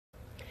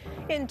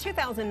In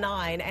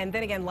 2009 and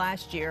then again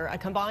last year, a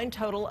combined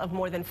total of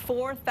more than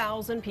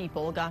 4,000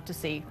 people got to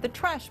see The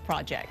Trash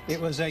Project. It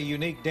was a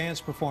unique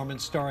dance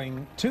performance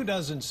starring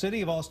 24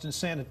 City of Austin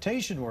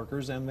sanitation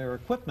workers and their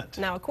equipment.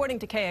 Now, according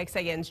to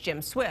KXAN's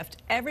Jim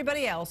Swift,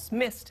 everybody else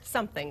missed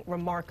something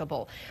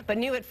remarkable. But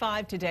new at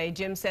 5 today,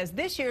 Jim says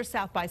this year's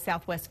South by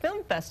Southwest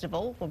Film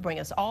Festival will bring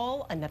us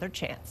all another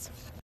chance.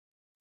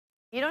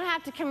 You don't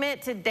have to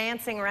commit to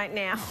dancing right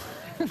now.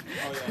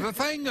 The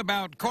thing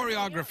about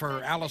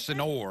choreographer Allison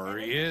Orr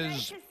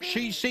is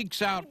she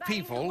seeks out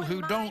people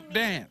who don't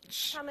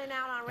dance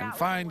and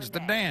finds the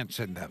dance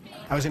in them.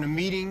 I was in a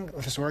meeting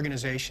with this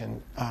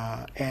organization,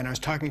 and I was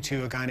talking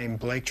to a guy named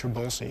Blake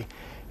Trabulsi,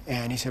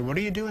 and he said, "What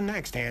are you doing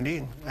next, Andy?"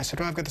 And I said,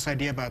 "Well, I've got this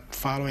idea about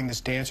following this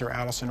dancer,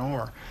 Allison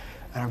Orr,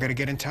 and I'm going to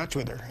get in touch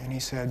with her." And he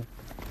said,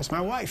 "That's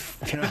my wife.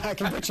 You know, I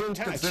can put you in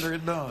touch." Consider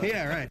it done.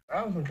 Yeah, right.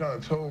 Allison kind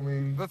of told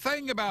me. The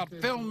thing about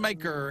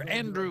filmmaker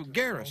Andrew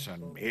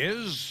Garrison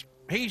is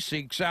he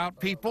seeks out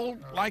people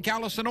like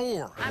Allison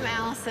Orr. I'm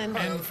Allison.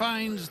 And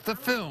finds the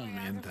film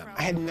in them.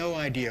 I had no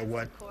idea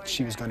what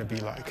she was going to be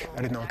like.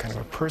 I didn't know what kind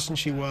of a person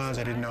she was.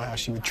 I didn't know how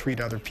she would treat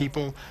other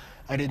people.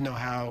 I didn't know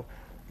how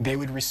they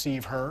would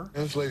receive her.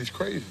 This lady's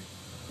crazy.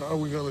 How are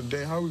we going to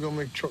dance? How are we going to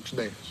make trucks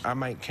dance?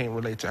 I can't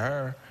relate to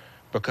her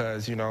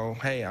because, you know,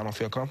 hey, I don't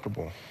feel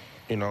comfortable.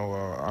 You know,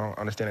 I don't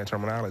understand that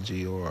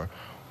terminology, or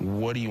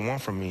what do you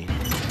want from me?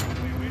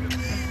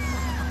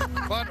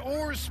 But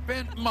Orr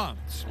spent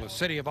months with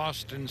City of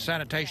Austin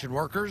sanitation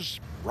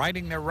workers,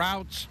 writing their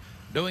routes,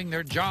 doing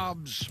their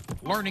jobs,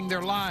 learning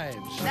their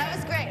lives. That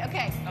was great.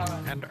 Okay.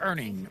 And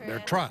earning their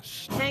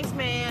trust. Thanks,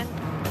 man.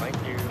 Thank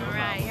you. All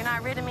right, you're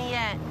not rid of me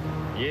yet.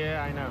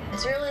 Yeah, I know.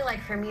 It's really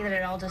like for me that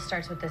it all just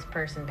starts with this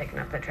person picking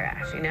up the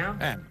trash, you know?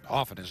 And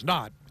often as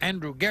not,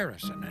 Andrew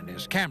Garrison and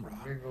his camera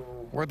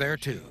were there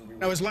too.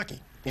 I was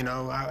lucky. You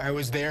know, I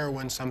was there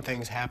when some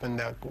things happened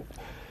that,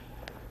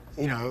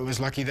 you know, it was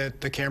lucky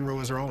that the camera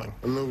was rolling.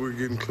 I know we're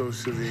getting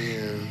close to the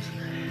end,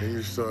 and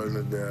you're starting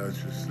to doubt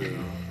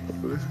yourself,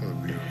 but it's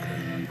going to be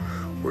okay.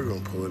 We're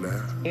going to pull it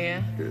out.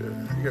 Yeah? Yeah,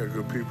 you got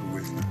good people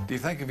with you. Do you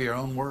think of your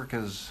own work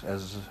as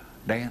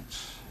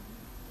dance?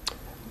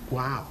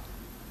 Wow.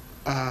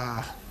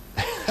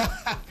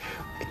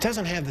 It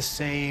doesn't have the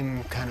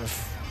same kind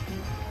of,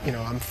 you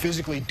know, I'm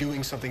physically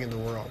doing something in the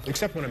world,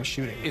 except when I'm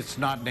shooting. It's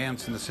not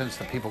dance in the sense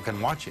that people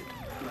can watch it,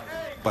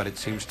 but it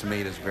seems to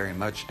me it is very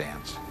much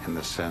dance in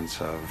the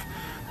sense of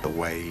the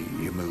way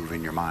you move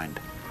in your mind.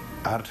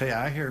 I'll tell you,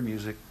 I hear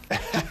music.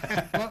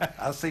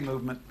 I see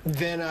movement.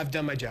 Then I've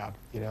done my job.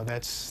 You know,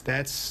 that's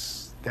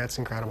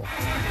incredible.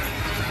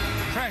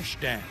 Trash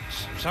Dance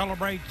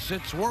celebrates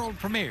its world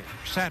premiere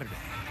Saturday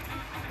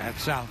at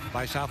South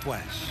by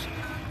Southwest.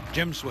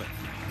 Jim Swift,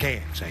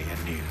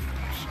 KXAN News.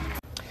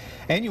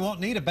 And you won't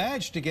need a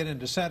badge to get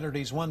into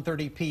Saturday's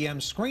 1:30 p.m.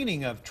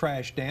 screening of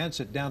Trash Dance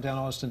at downtown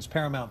Austin's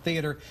Paramount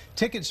Theater.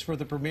 Tickets for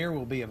the premiere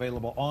will be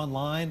available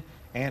online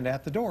and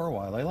at the door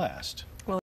while they last.